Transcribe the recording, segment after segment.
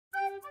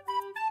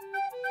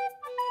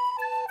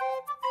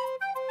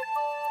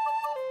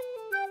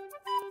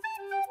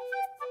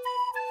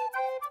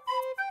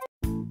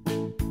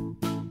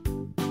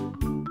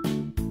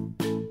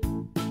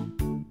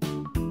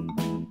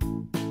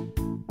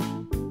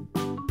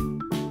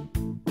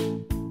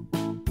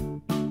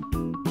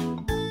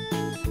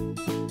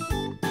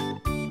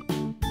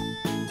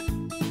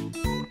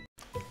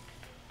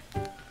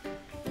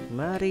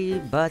Mari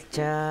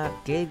baca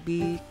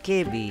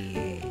KVKV.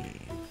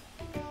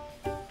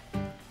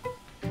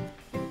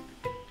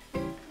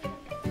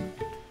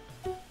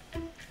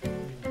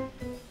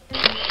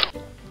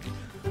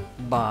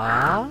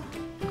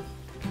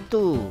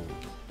 Batu,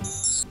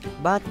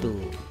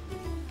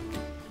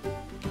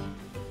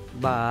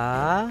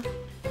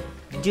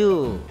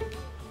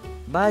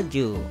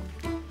 baju,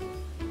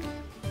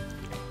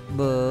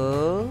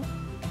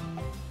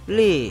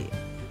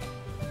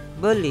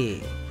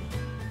 beli,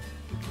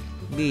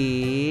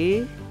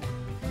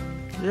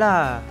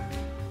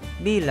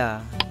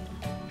 bila,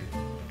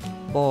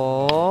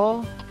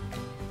 bola,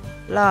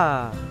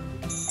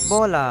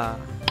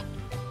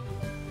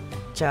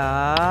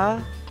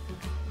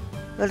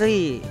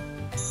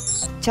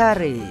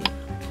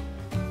 cari,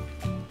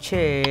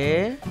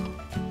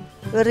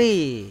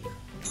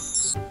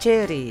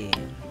 ceri,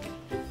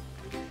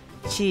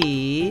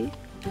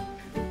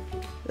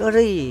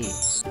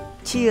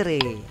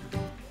 ciri,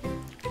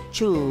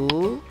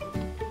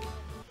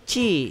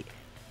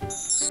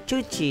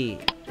 cuci,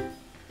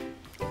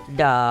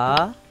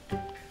 daki,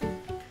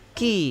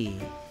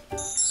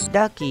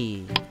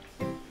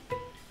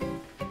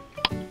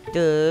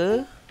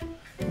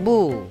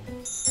 debu,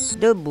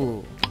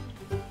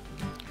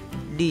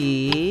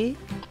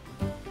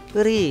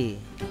 diri,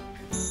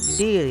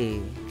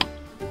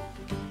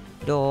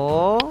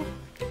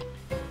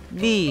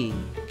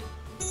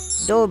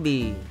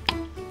 dobi,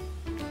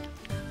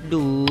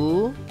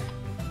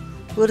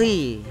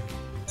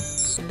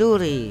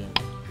 duri,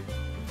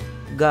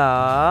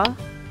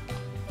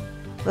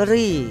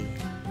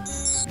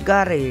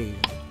 gari,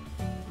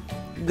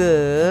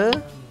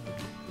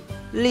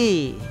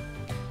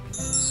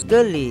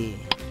 geli,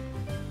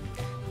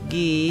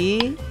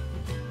 gila,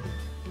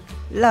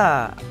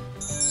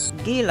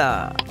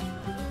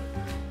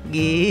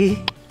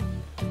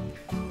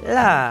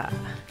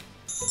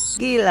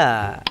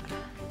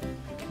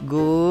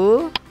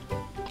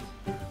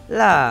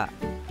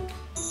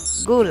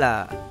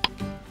 gula,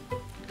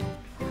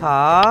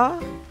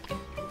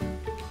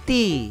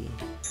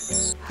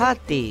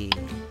 hati,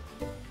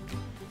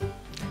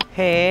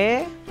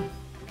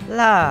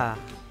 hela,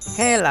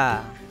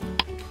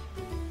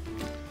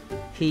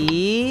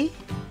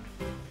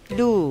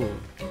 hidu,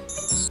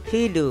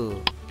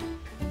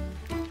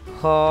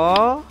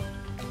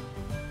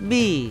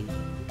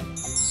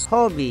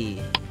 hobi,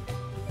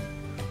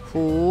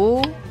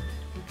 hulu,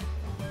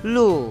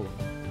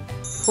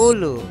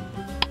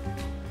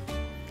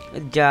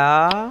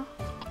 jasa,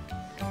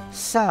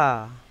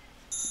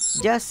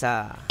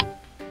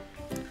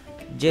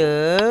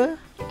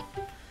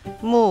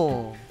 jemu,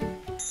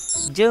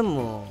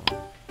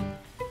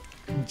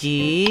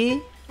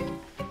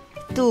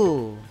 jitu,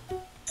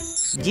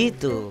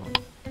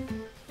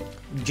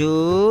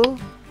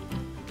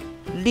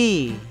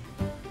 judi,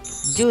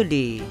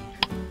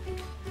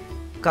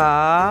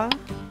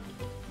 kaki,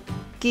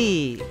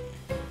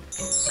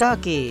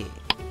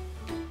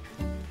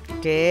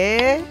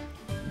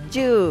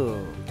 keju,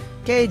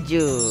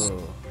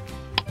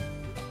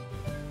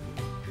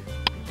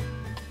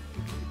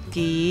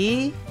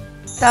 kita,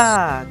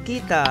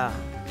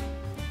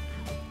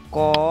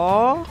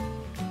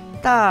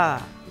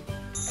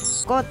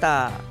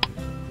 kota,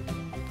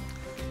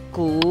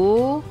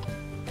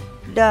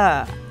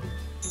 kuda,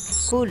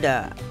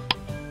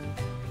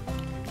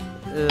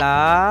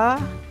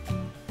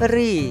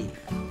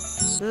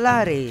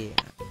 lari,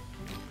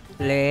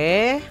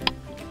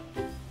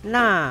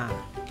 lena,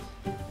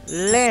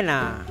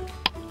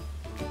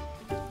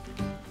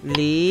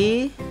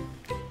 lidi,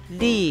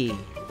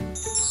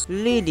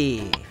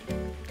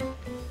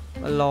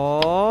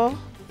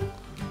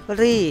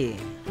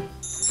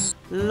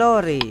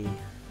 lori,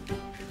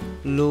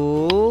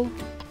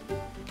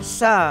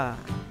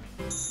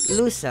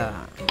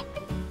 lusa,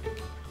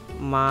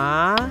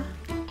 malu,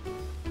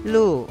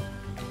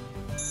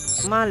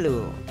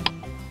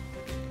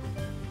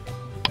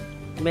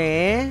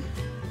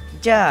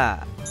 meja,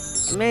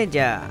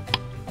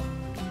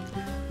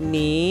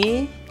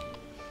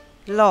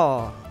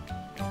 milo,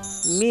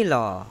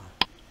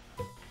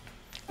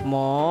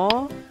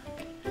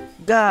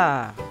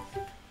 moga,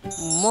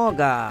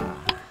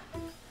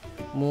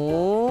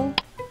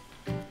 muka,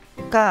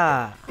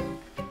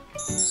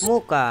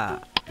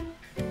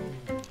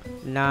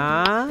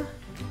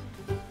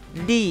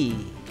 nadi,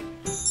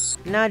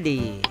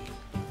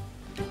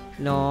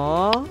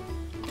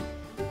 nota,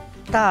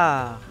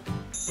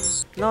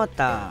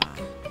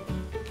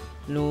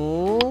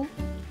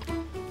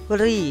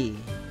 nuri,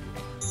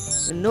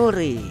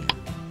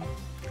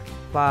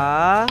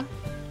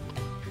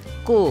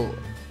 paku,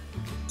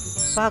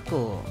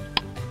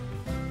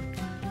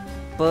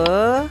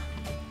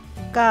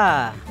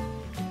 peka,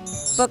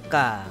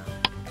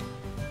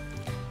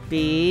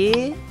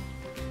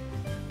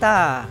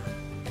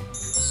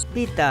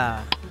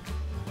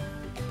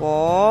 pita,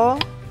 pola,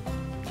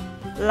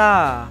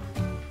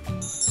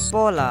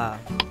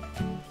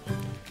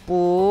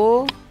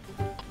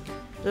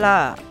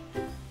 pula,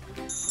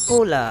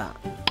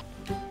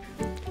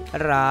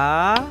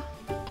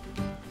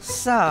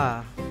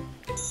 sa,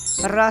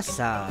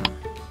 rasa.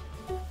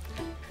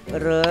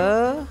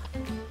 Reda,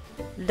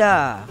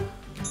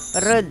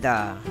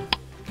 reda.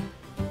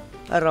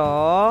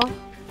 Roti,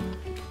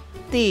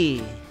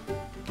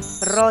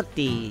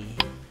 roti.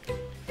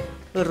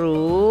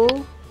 Rusa,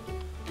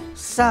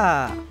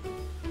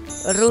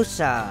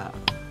 rusa.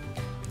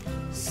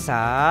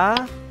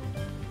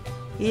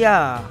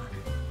 Saya,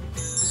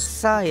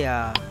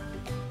 saya.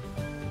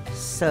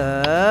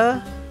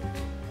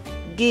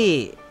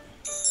 Segi,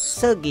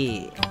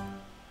 segi.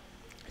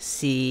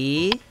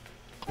 Siku,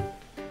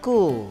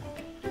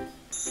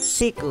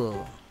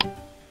 siku.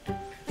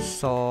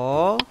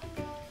 Sopa,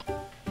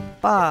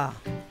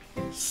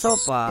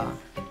 sopa.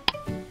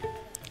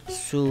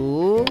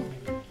 Suka,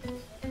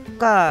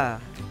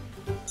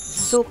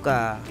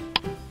 suka.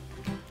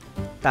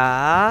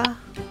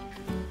 Tali,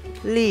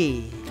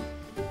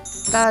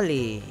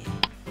 tali.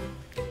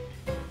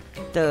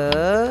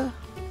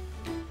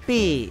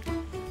 Tepi,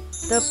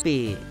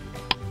 tepi.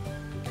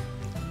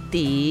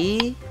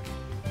 Titi,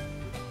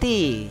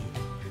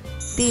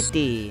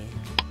 titi.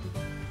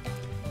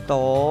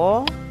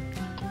 Topi,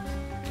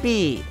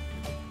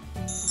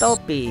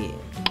 topi.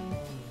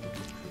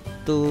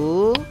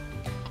 Tujuh,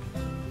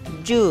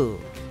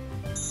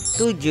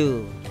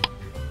 tujuh.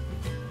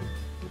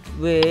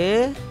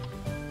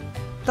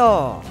 Beto,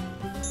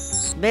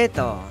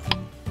 beto.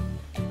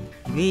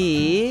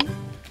 Villa,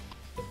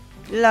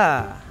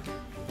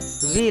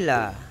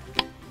 villa.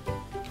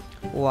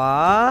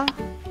 Wali,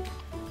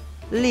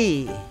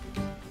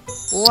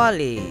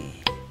 wali.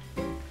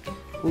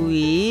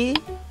 Wira,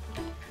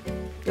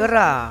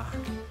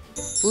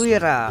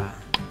 wira.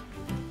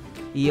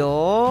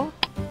 Yoga,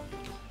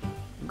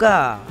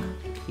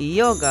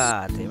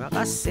 yoga. Terima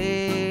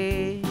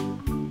kasih.